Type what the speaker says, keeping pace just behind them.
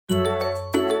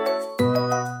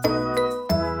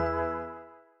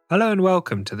Hello and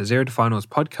welcome to the Zero to Finals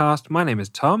podcast. My name is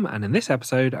Tom, and in this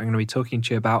episode, I'm going to be talking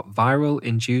to you about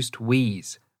viral-induced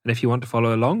wheeze. And if you want to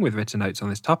follow along with written notes on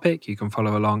this topic, you can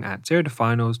follow along at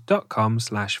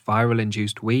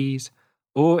zerotofinals.com/viral-induced wheeze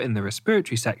or in the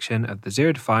respiratory section of the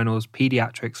Zero to Finals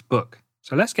Pediatrics book.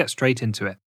 So let's get straight into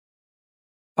it.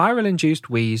 Viral-induced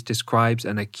wheeze describes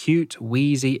an acute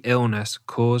wheezy illness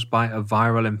caused by a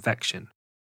viral infection.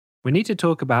 We need to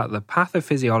talk about the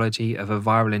pathophysiology of a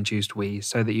viral-induced wheeze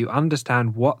so that you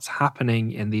understand what's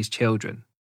happening in these children.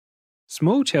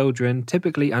 Small children,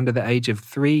 typically under the age of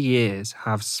 3 years,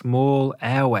 have small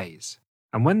airways.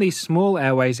 And when these small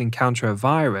airways encounter a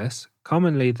virus,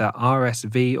 commonly the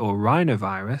RSV or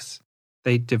rhinovirus,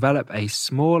 they develop a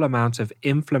small amount of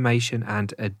inflammation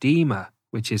and edema,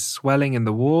 which is swelling in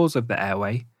the walls of the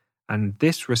airway, and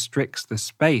this restricts the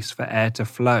space for air to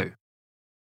flow.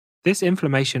 This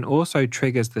inflammation also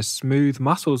triggers the smooth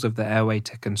muscles of the airway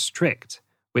to constrict,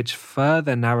 which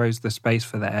further narrows the space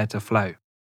for the air to flow.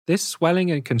 This swelling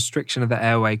and constriction of the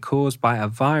airway caused by a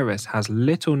virus has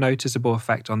little noticeable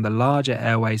effect on the larger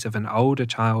airways of an older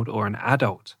child or an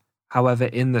adult. However,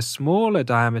 in the smaller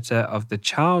diameter of the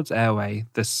child's airway,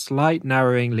 the slight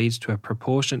narrowing leads to a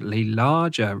proportionately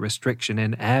larger restriction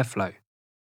in airflow.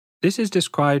 This is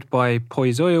described by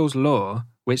Poiseuille's law,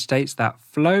 which states that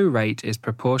flow rate is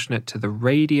proportionate to the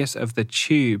radius of the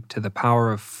tube to the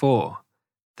power of 4.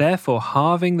 Therefore,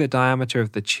 halving the diameter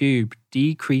of the tube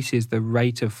decreases the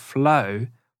rate of flow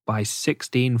by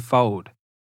 16-fold.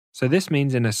 So this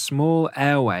means in a small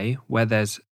airway where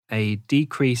there's a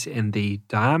decrease in the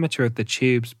diameter of the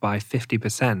tubes by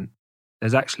 50%,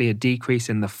 there's actually a decrease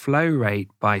in the flow rate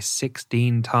by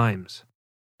 16 times.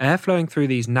 Air flowing through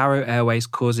these narrow airways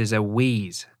causes a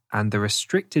wheeze, and the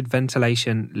restricted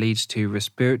ventilation leads to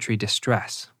respiratory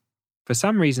distress. For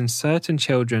some reason, certain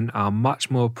children are much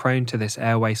more prone to this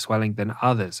airway swelling than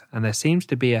others, and there seems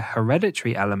to be a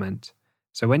hereditary element.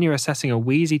 So when you're assessing a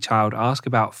wheezy child, ask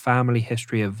about family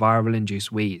history of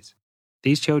viral-induced wheeze.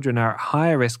 These children are at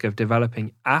higher risk of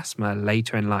developing asthma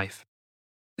later in life.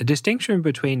 The distinction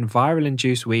between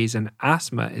viral-induced wheeze and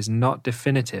asthma is not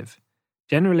definitive.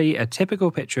 Generally, a typical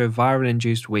picture of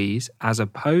viral-induced wheeze, as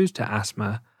opposed to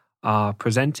asthma, are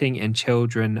presenting in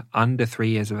children under 3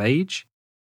 years of age,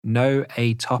 no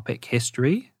atopic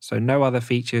history, so no other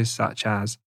features such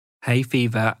as hay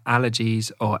fever,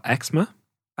 allergies, or eczema,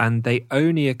 and they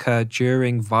only occur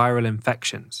during viral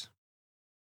infections.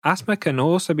 Asthma can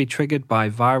also be triggered by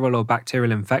viral or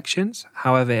bacterial infections,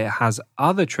 however it has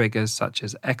other triggers such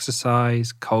as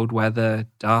exercise, cold weather,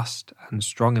 dust, and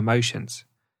strong emotions.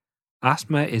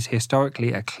 Asthma is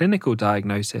historically a clinical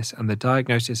diagnosis, and the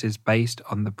diagnosis is based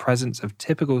on the presence of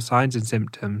typical signs and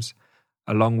symptoms,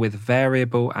 along with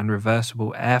variable and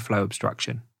reversible airflow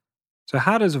obstruction. So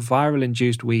how does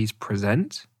viral-induced wheeze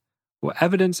present? Well,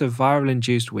 evidence of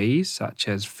viral-induced wheeze, such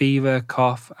as fever,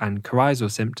 cough, and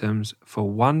coryzal symptoms for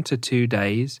 1 to 2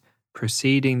 days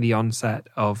preceding the onset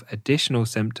of additional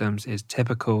symptoms is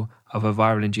typical of a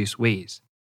viral-induced wheeze.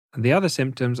 And the other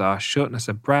symptoms are shortness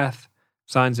of breath,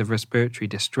 signs of respiratory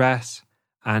distress,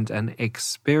 and an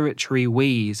expiratory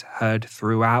wheeze heard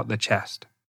throughout the chest.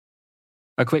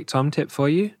 A quick Tom tip for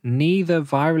you, neither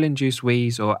viral-induced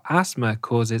wheeze or asthma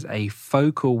causes a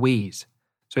focal wheeze.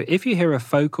 So if you hear a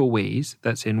focal wheeze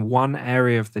that's in one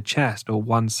area of the chest or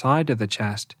one side of the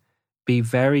chest, be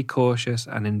very cautious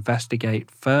and investigate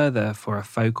further for a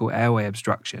focal airway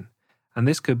obstruction. And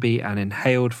this could be an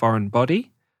inhaled foreign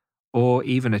body or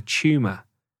even a tumour.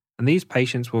 And these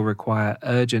patients will require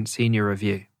urgent senior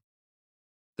review.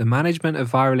 The management of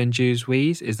viral-induced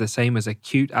wheeze is the same as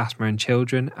acute asthma in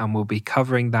children, and we'll be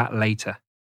covering that later.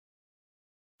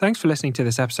 Thanks for listening to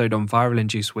this episode on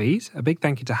viral-induced wheeze. A big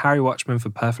thank you to Harry Watchman for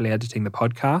perfectly editing the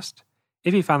podcast.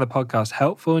 If you found the podcast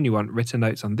helpful and you want written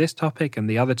notes on this topic and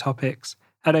the other topics,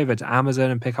 head over to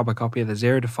Amazon and pick up a copy of the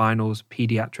Zero to Finals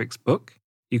Pediatrics book.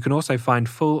 You can also find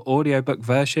full audiobook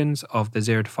versions of the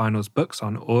Zero to Finals books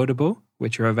on Audible,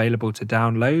 which are available to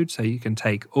download so you can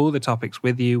take all the topics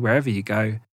with you wherever you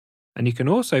go. And you can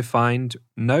also find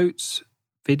notes,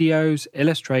 videos,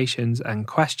 illustrations, and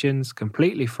questions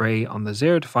completely free on the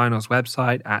Zero to Finals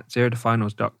website at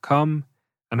zerotofinals.com.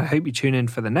 And I hope you tune in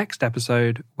for the next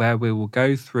episode where we will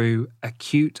go through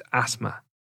acute asthma.